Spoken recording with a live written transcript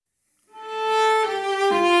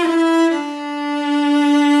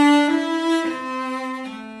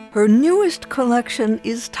Her newest collection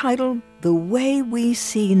is titled The Way We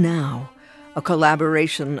See Now, a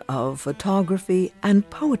collaboration of photography and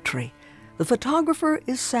poetry. The photographer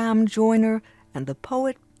is Sam Joyner, and the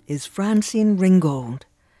poet is Francine Ringgold.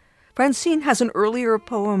 Francine has an earlier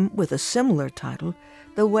poem with a similar title,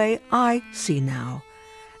 The Way I See Now.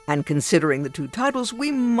 And considering the two titles,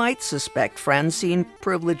 we might suspect Francine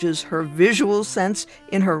privileges her visual sense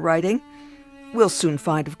in her writing. We'll soon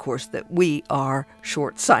find, of course, that we are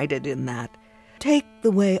short-sighted in that. Take The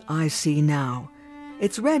Way I See Now.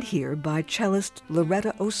 It's read here by cellist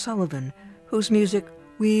Loretta O'Sullivan, whose music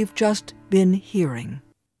we've just been hearing.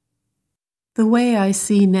 The Way I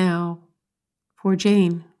See Now, for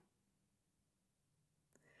Jane.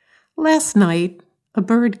 Last night, a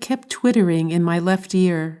bird kept twittering in my left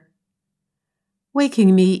ear,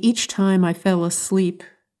 waking me each time I fell asleep,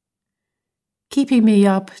 keeping me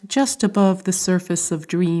up just above the surface of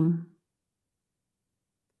dream.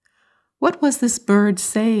 What was this bird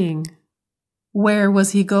saying? Where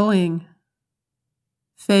was he going?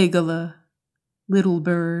 Fagala, little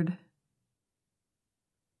bird.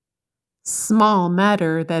 Small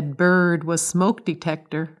matter that bird was smoke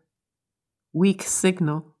detector, weak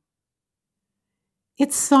signal.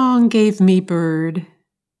 Its song gave me bird,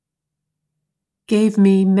 gave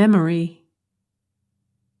me memory.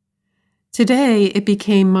 Today it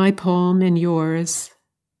became my poem and yours.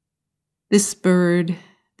 This bird,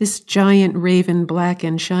 this giant raven black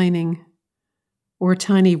and shining, or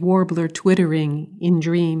tiny warbler twittering in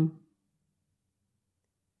dream.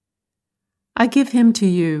 I give him to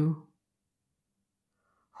you.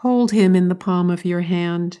 Hold him in the palm of your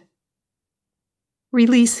hand.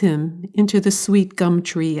 Release him into the sweet gum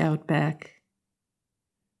tree out back.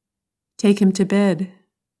 Take him to bed.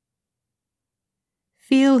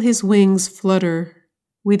 Feel his wings flutter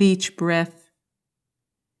with each breath,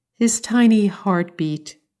 his tiny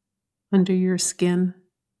heartbeat under your skin.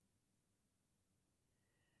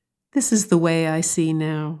 This is the way I see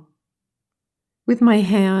now, with my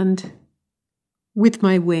hand, with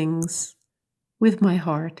my wings, with my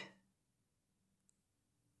heart.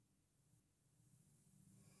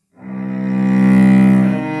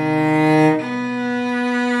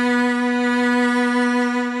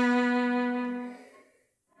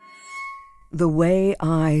 The Way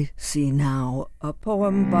I See Now, a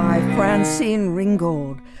poem by Francine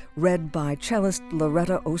Ringgold, read by cellist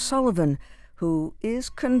Loretta O'Sullivan, who is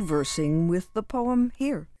conversing with the poem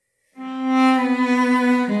here.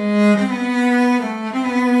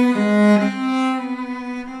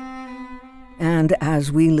 And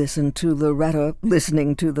as we listen to Loretta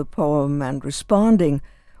listening to the poem and responding,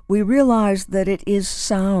 we realize that it is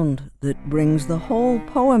sound that brings the whole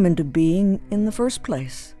poem into being in the first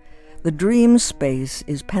place. The dream space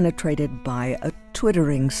is penetrated by a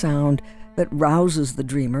twittering sound that rouses the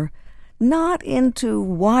dreamer, not into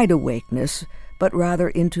wide awakeness, but rather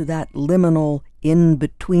into that liminal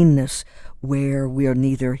in-betweenness where we are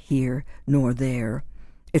neither here nor there.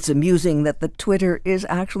 It's amusing that the twitter is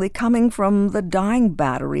actually coming from the dying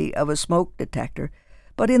battery of a smoke detector,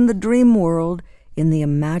 but in the dream world, in the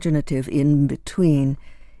imaginative in-between,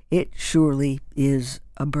 it surely is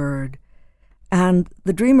a bird. And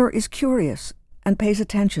the dreamer is curious and pays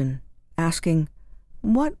attention, asking,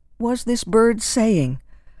 what was this bird saying?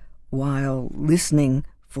 While listening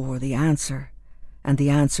for the answer. And the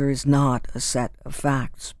answer is not a set of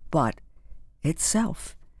facts, but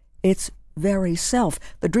itself. Its very self.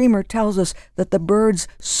 The dreamer tells us that the bird's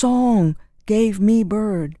song gave me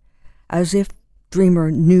bird, as if dreamer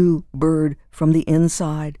knew bird from the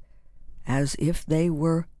inside, as if they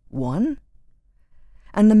were one.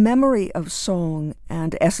 And the memory of song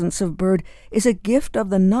and essence of bird is a gift of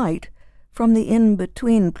the night from the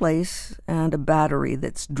in-between place and a battery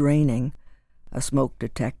that's draining. A smoke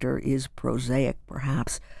detector is prosaic,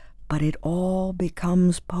 perhaps, but it all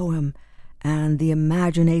becomes poem, and the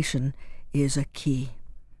imagination is a key.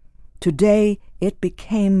 Today it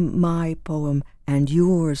became my poem and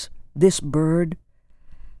yours, this bird,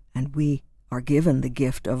 and we are given the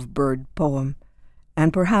gift of bird poem,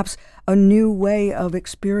 and perhaps a new way of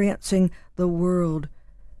experiencing the world.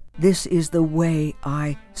 This is the way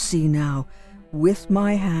I see now, with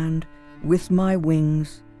my hand, with my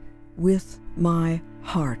wings, with my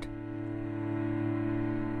heart.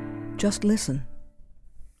 Just listen.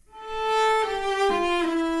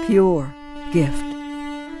 Pure gift.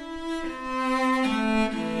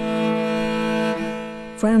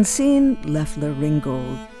 Francine Leffler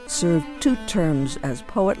Ringgold served 2 terms as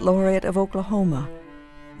Poet Laureate of Oklahoma,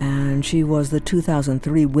 and she was the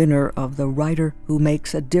 2003 winner of the Writer Who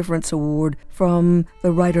Makes a Difference Award from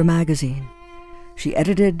the Writer magazine. She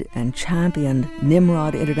edited and championed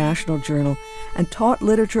Nimrod International Journal and taught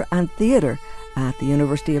literature and theater at the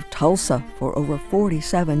University of Tulsa for over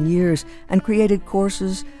 47 years and created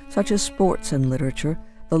courses such as sports and literature,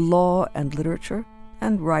 the law and literature,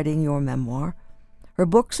 and writing your memoir. Her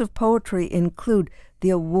books of poetry include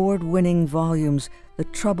the award-winning volumes The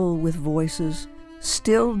Trouble with Voices,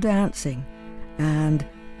 Still Dancing, and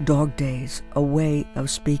Dog Days, A Way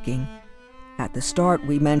of Speaking. At the start,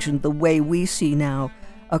 we mentioned The Way We See Now,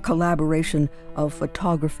 a collaboration of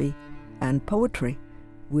photography and poetry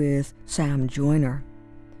with Sam Joyner.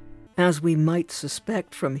 As we might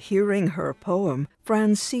suspect from hearing her poem,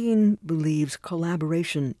 Francine believes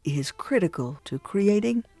collaboration is critical to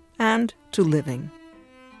creating and to living.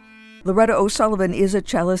 Loretta O'Sullivan is a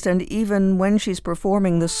cellist, and even when she's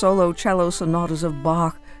performing the solo cello sonatas of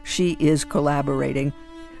Bach, she is collaborating.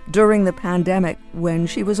 During the pandemic, when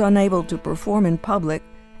she was unable to perform in public,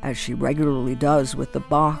 as she regularly does with the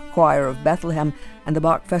Bach Choir of Bethlehem and the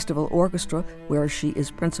Bach Festival Orchestra, where she is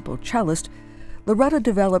principal cellist, Loretta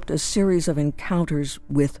developed a series of encounters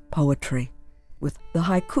with poetry, with the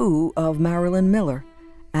haiku of Marilyn Miller,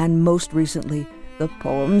 and most recently, the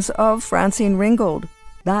poems of Francine Ringgold.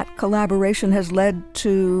 That collaboration has led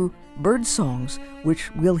to Bird Songs,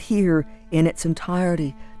 which we'll hear in its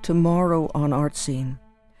entirety tomorrow on Art Scene.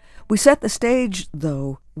 We set the stage,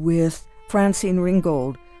 though, with Francine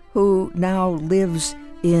Ringgold, who now lives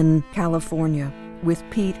in California with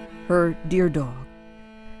Pete, her deer dog.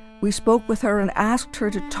 We spoke with her and asked her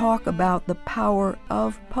to talk about the power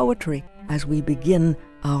of poetry as we begin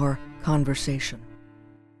our conversation.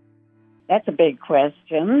 That's a big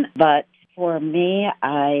question, but for me,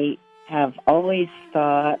 I have always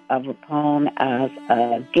thought of a poem as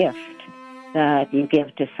a gift that you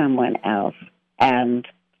give to someone else. And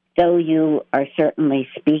though you are certainly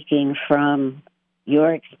speaking from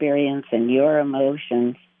your experience and your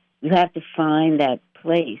emotions, you have to find that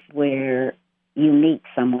place where you meet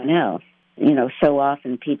someone else. You know, so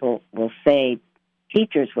often people will say,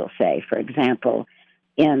 teachers will say, for example,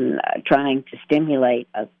 in trying to stimulate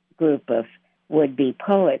a group of would-be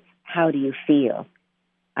poets, how do you feel?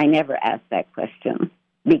 I never ask that question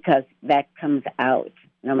because that comes out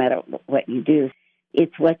no matter what you do.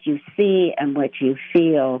 It's what you see and what you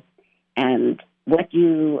feel and what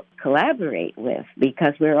you collaborate with,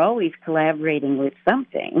 because we're always collaborating with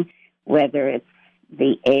something, whether it's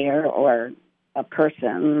the air or a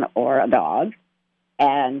person or a dog,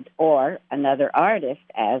 and or another artist,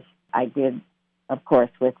 as I did, of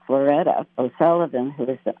course, with Loretta O'Sullivan, who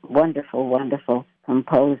is a wonderful, wonderful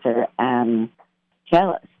composer and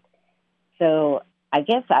cellist. So I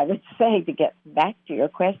guess I would say, to get back to your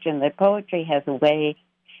question, that poetry has a way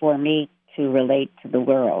for me to relate to the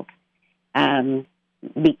world.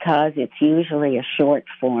 Because it's usually a short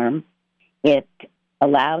form, it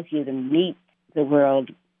allows you to meet the world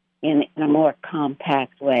in a more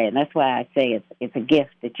compact way. And that's why I say it's a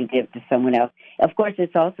gift that you give to someone else. Of course,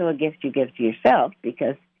 it's also a gift you give to yourself,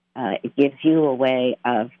 because it gives you a way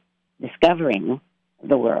of discovering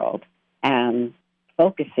the world and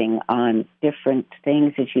focusing on different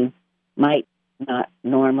things that you might not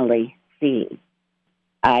normally see.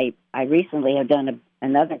 I recently have done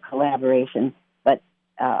another collaboration, but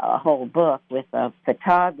a whole book with a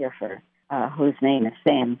photographer whose name is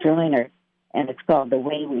Sam Joyner, and it's called The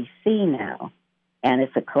Way We See Now, and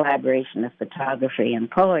it's a collaboration of photography and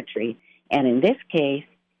poetry. And in this case,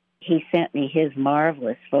 he sent me his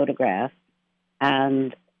marvelous photographs,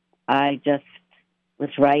 and I just was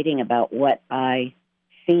writing about what I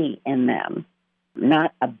see in them,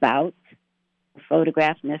 not about the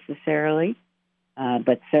photograph necessarily,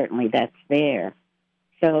 but certainly that's there.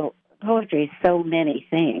 So poetry is so many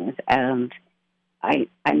things, and I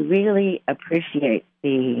really appreciate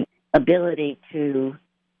the ability to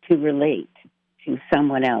relate to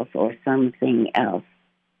someone else or something else.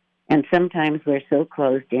 And sometimes we're so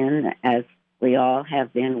closed in, as we all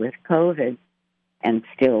have been with COVID, and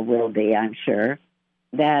still will be, I'm sure,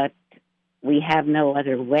 that we have no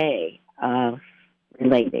other way of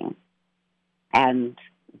relating. And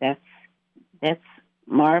that's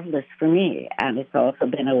marvelous for me, and it's also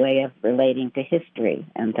been a way of relating to history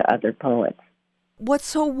and to other poets. What's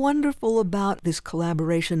so wonderful about this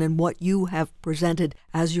collaboration and what you have presented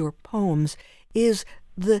as your poems is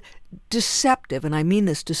the deceptive, and I mean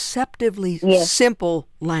this, deceptively simple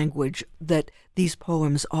language that these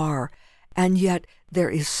poems are. And yet there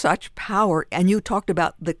is such power, and you talked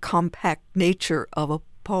about the compact nature of a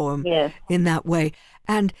poem in that way.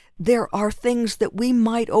 And there are things that we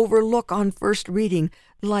might overlook on first reading,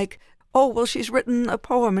 like, oh, well, she's written a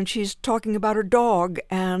poem and she's talking about her dog,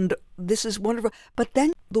 and this is wonderful. But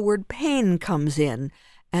then the word pain comes in,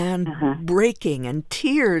 and breaking and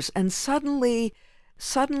tears, and suddenly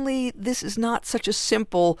this is not such a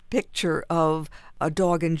simple picture of a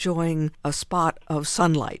dog enjoying a spot of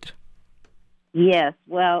sunlight. Yes,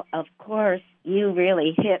 well, of course, you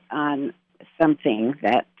really hit on something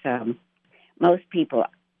that most people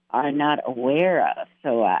are not aware of,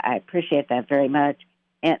 so I appreciate that very much.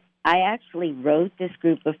 And I actually wrote this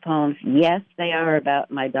group of poems. Yes, they are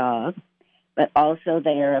about my dog, but also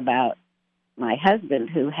they are about my husband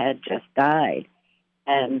who had just died.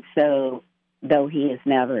 And so, though he is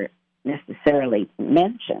never necessarily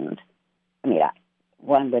mentioned, I mean,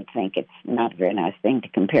 one would think it's not a very nice thing to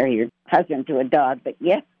compare your husband to a dog, but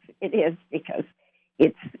yes, it is, because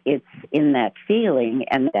it's in that feeling,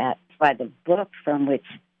 and that's why the book from which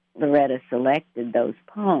Loretta selected those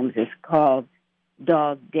poems is called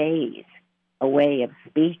Dog Days, A Way of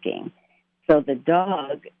Speaking. So the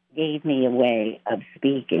dog gave me a way of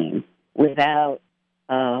speaking without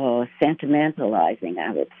sentimentalizing,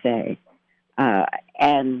 I would say.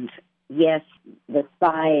 And yes, the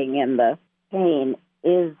sighing and the pain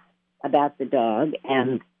is about the dog.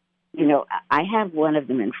 And, you know, I have one of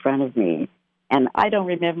them in front of me, and I don't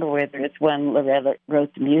remember whether it's one Loretta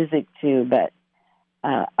wrote the music to, but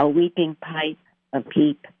a weeping pipe, a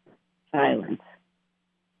peep, silence.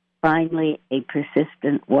 Finally, a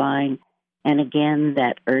persistent whine, and again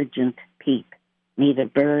that urgent peep, neither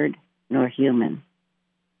bird nor human.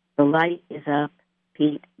 The light is up,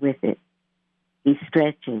 Pete with it. He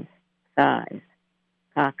stretches, sighs,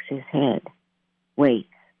 cocks his head, waits,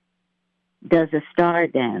 does a star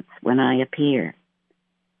dance when I appear.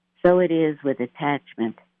 So it is with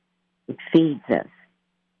attachment. It feeds us.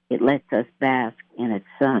 It lets us bask in its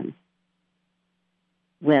sun.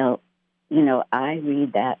 Well, you know, I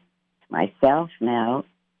read that to myself now,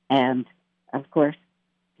 and of course,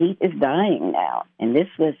 Pete is dying now. And this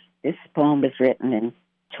poem was written in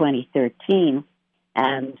 2013,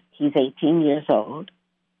 and he's 18 years old.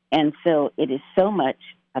 And so it is so much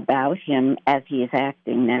about him as he is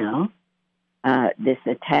acting now, this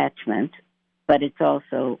attachment, but it's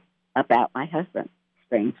also about my husband,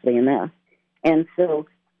 strangely enough. And so,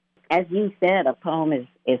 as you said, a poem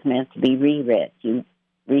is meant to be reread. You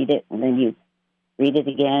read it, and then you read it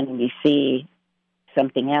again, and you see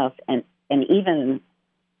something else. And even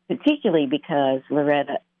particularly because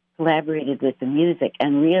Loretta collaborated with the music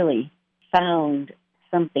and really found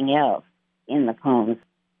something else in the poems,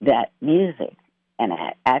 that music. And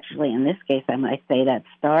actually, in this case, I might say that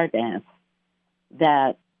star dance,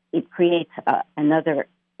 that it creates another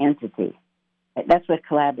entity. That's what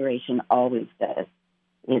collaboration always does.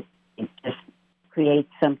 It just creates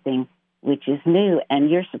something which is new, and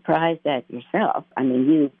you're surprised at yourself. I mean,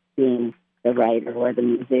 you being the writer or the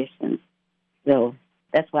musician. So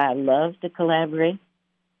that's why I love to collaborate.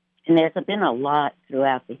 And there's been a lot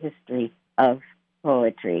throughout the history of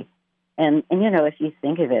poetry. And you know, if you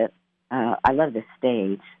think of it, I love the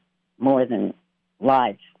stage more than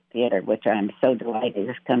live theater, which I'm so delighted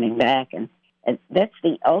is coming back. And that's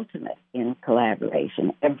the ultimate in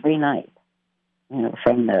collaboration every night, you know,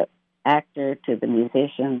 from the actor to the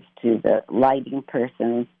musicians to the lighting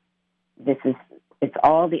person. It's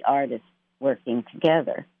all the artists working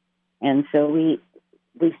together. And so we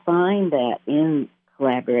find that in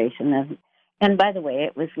collaboration. And by the way,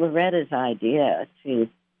 it was Loretta's idea to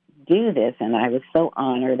do this, and I was so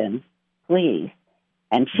honored and pleased.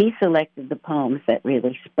 And she selected the poems that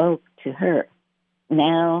really spoke to her.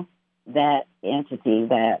 Now that entity,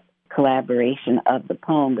 that collaboration of the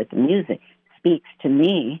poem with the music, speaks to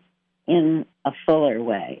me in a fuller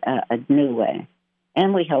way, a new way.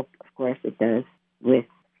 And we hope, of course, it does with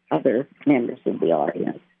other members of the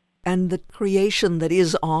audience. And the creation that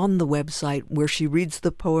is on the website, where she reads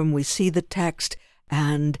the poem, we see the text,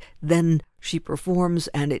 and then she performs,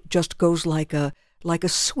 and it just goes like a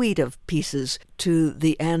suite of pieces to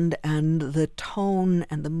the end, and the tone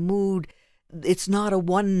and the mood. It's not a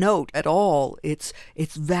one note at all. It's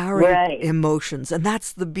varied emotions, and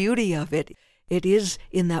that's the beauty of it. It is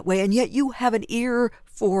in that way, and yet you have an ear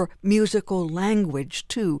for musical language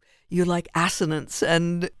too. You like assonance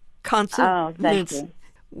and consonants,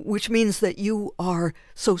 which means that you are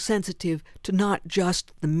so sensitive to not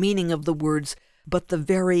just the meaning of the words, but the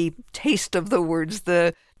very taste of the words,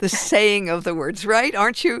 the saying of the words, right?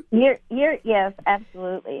 Aren't you? Yes,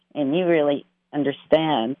 absolutely. And you really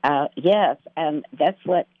understand. Yes, and that's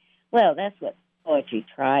what poetry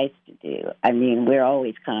tries to do. I mean, we're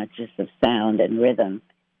always conscious of sound and rhythm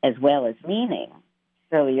as well as meaning.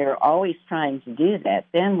 So you're always trying to do that.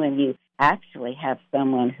 Then when you actually have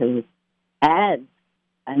someone who adds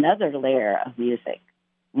another layer of music,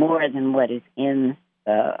 more than what is in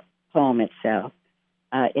the poem itself.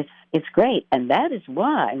 It's great, and that is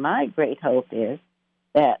why my great hope is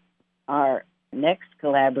that our next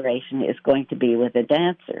collaboration is going to be with a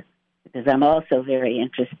dancer, because I'm also very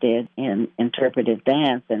interested in interpretive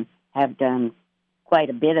dance and have done quite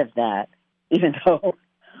a bit of that, even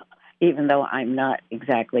though I'm not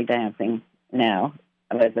exactly dancing now,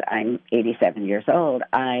 because I'm 87 years old.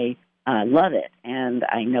 I love it, and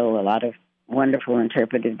I know a lot of wonderful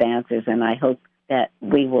interpretive dancers, and I hope that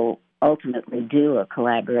we will ultimately do a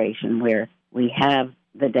collaboration where we have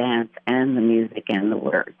the dance and the music and the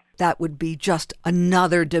words. That would be just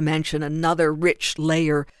another dimension, another rich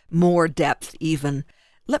layer, more depth even.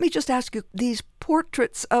 Let me just ask you, these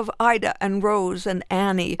portraits of Ida and Rose and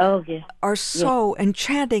Annie are so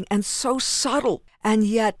enchanting and so subtle. And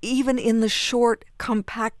yet, even in the short,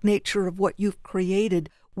 compact nature of what you've created,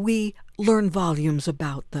 we learn volumes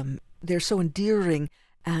about them. They're so endearing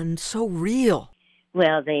and so real.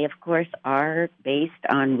 Well, they, of course, are based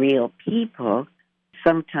on real people.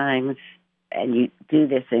 Sometimes, and you do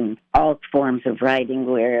this in all forms of writing,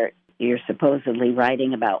 where you're supposedly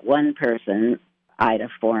writing about one person, Ida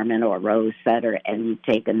Foreman or Rose Sutter, and you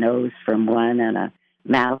take a nose from one and a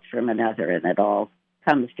mouth from another, and it all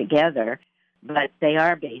comes together. But they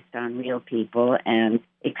are based on real people and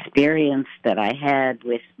experience that I had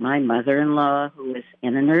with my mother-in-law, who was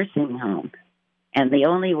in a nursing home. And the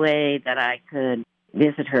only way that I could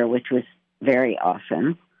visit her, which was very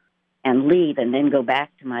often, and leave and then go back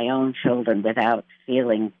to my own children without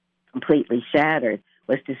feeling completely shattered,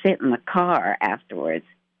 was to sit in the car afterwards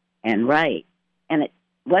and write. And it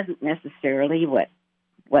wasn't necessarily what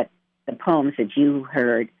the poems that you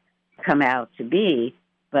heard come out to be,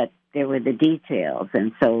 but there were the details.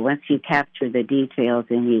 And so once you capture the details,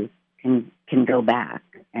 then you can go back.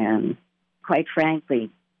 And quite frankly,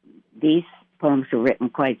 these poems were written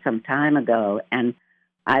quite some time ago, and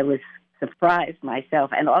I was surprised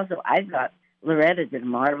myself. And also, I thought Loretta did a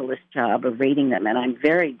marvelous job of reading them, and I'm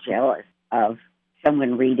very jealous of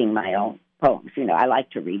someone reading my own poems. You know, I like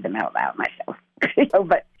to read them out loud myself.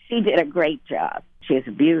 But she did a great job. She has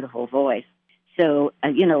a beautiful voice. So,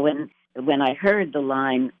 when I heard the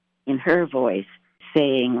line in her voice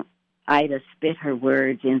saying, Ida spit her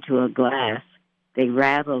words into a glass, they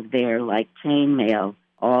rattled there like chainmail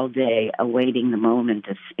all day, awaiting the moment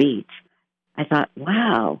of speech. I thought,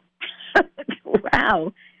 wow,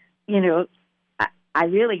 wow. I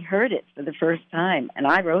really heard it for the first time, and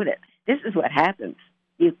I wrote it. This is what happens.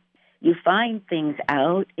 You find things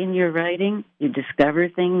out in your writing. You discover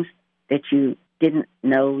things that you didn't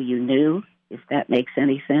know you knew, if that makes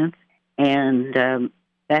any sense. And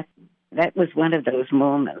that was one of those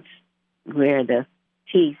moments where the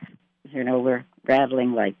teeth, were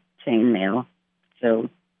rattling like chainmail. So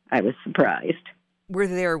I was surprised. We're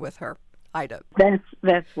there with her, Ida.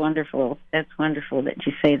 That's wonderful. That's wonderful that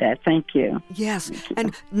you say that. Thank you. Yes, Thank you.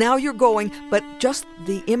 And now you're going, but just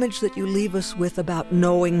the image that you leave us with about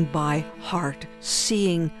knowing by heart,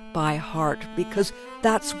 seeing by heart, because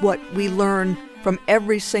that's what we learn from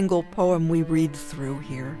every single poem we read through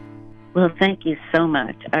here. Well, thank you so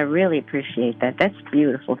much. I really appreciate that. That's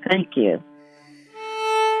beautiful. Thank you.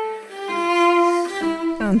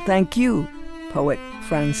 And thank you, poet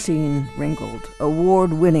Francine Ringgold,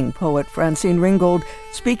 award-winning poet Francine Ringgold,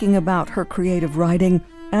 speaking about her creative writing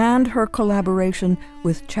and her collaboration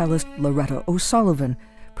with cellist Loretta O'Sullivan,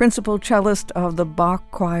 principal cellist of the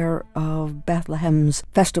Bach Choir of Bethlehem's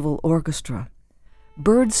Festival Orchestra.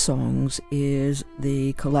 Bird Songs is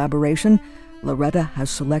the collaboration. Loretta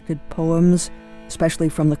has selected poems, especially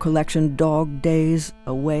from the collection Dog Days,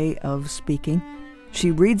 A Way of Speaking.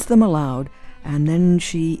 She reads them aloud, and then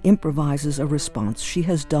she improvises a response. She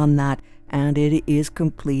has done that, and it is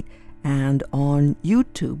complete and on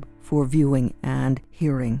YouTube for viewing and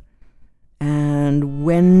hearing. And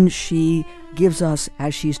when she gives us,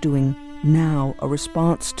 as she's doing now, a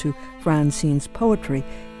response to Francine's poetry,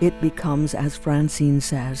 it becomes, as Francine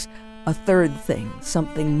says, a third thing,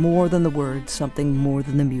 something more than the words, something more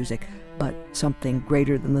than the music, but something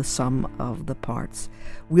greater than the sum of the parts.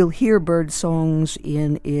 We'll hear Bird Songs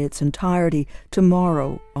in its entirety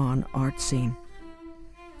tomorrow on Art Scene.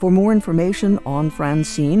 For more information on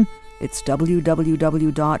Francine, it's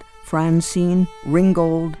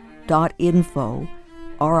www.francineringgold.info,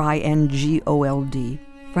 RINGOLD,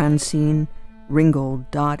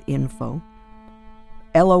 francineringgold.info.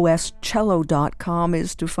 loscello.com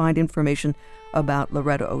is to find information about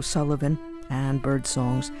Loretta O'Sullivan and Bird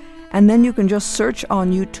Songs. And then you can just search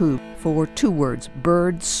on YouTube for 2 words,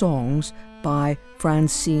 Bird Songs by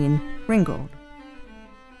Francine Ringgold.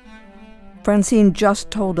 Francine just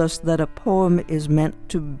told us that a poem is meant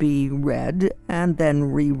to be read and then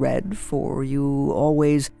reread, for you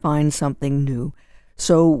always find something new.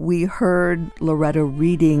 So we heard Loretta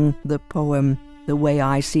reading the poem The Way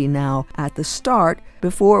I See Now at the start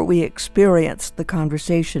before we experienced the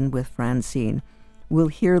conversation with Francine. We'll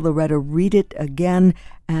hear Loretta read it again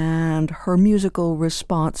and her musical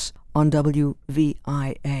response on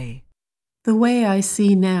WVIA. The Way I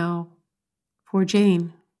See Now, for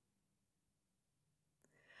Jane.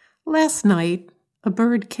 Last night, a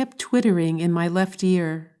bird kept twittering in my left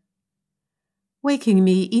ear, waking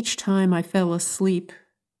me each time I fell asleep,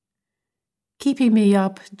 keeping me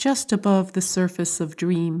up just above the surface of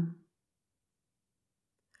dream.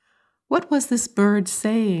 What was this bird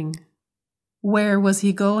saying? Where was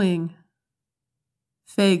he going?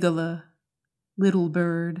 Fagala, little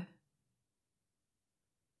bird.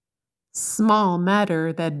 Small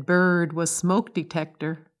matter that bird was smoke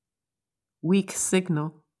detector, weak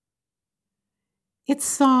signal. Its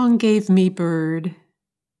song gave me bird,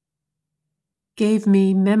 gave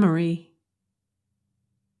me memory.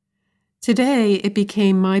 Today it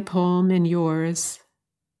became my poem and yours.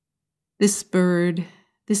 This bird,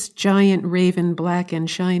 this giant raven black and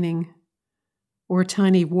shining, or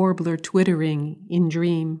tiny warbler twittering in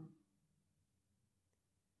dream.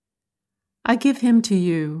 I give him to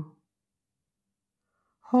you.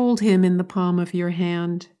 Hold him in the palm of your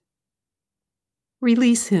hand.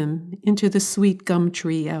 Release him into the sweet gum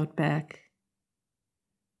tree out back.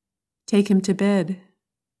 Take him to bed.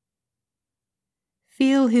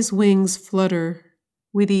 Feel his wings flutter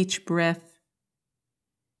with each breath,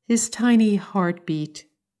 his tiny heartbeat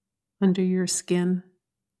under your skin.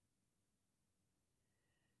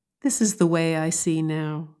 This is the way I see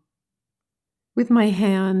now, with my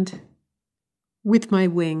hand, with my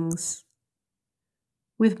wings,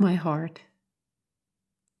 with my heart.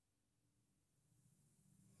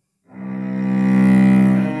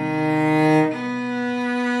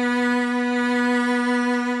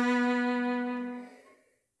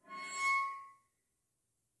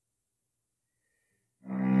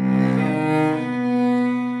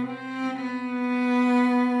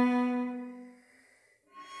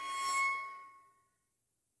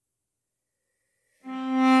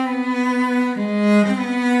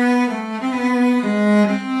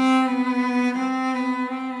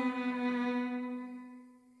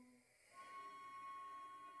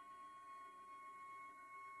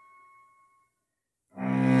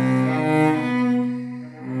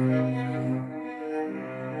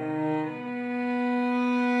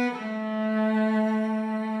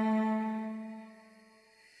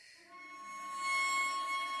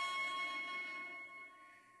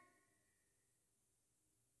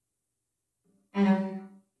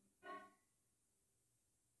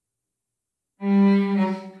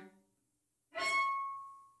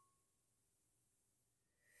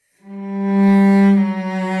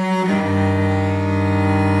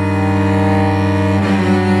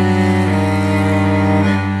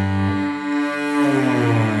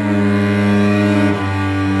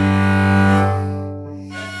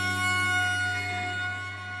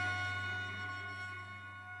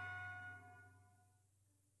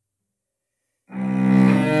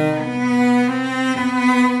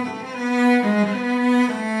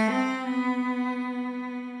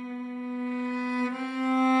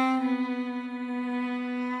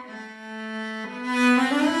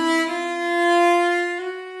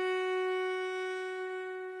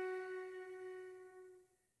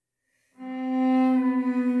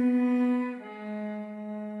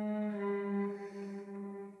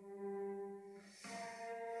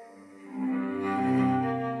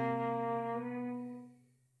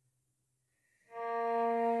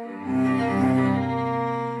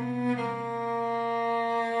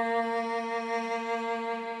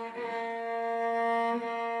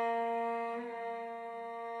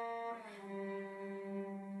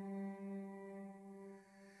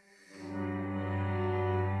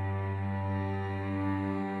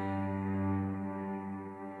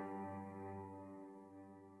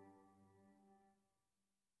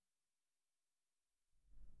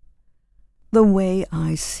 The Way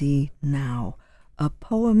I See Now, a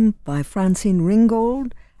poem by Francine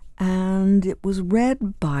Ringgold, and it was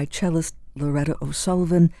read by cellist Loretta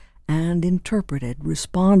O'Sullivan and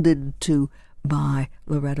responded to by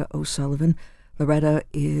Loretta O'Sullivan. Loretta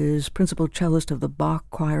is principal cellist of the Bach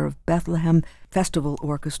Choir of Bethlehem Festival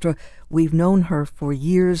Orchestra. We've known her for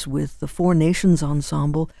years with the Four Nations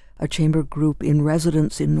Ensemble, a chamber group in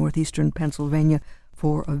residence in northeastern Pennsylvania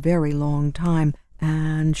for a very long time,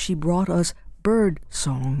 and she brought us Bird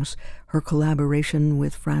Songs, her collaboration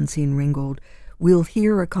with Francine Ringgold. We'll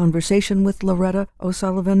hear a conversation with Loretta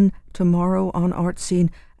O'Sullivan tomorrow on Art Scene,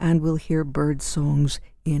 and we'll hear bird songs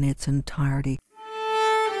in its entirety.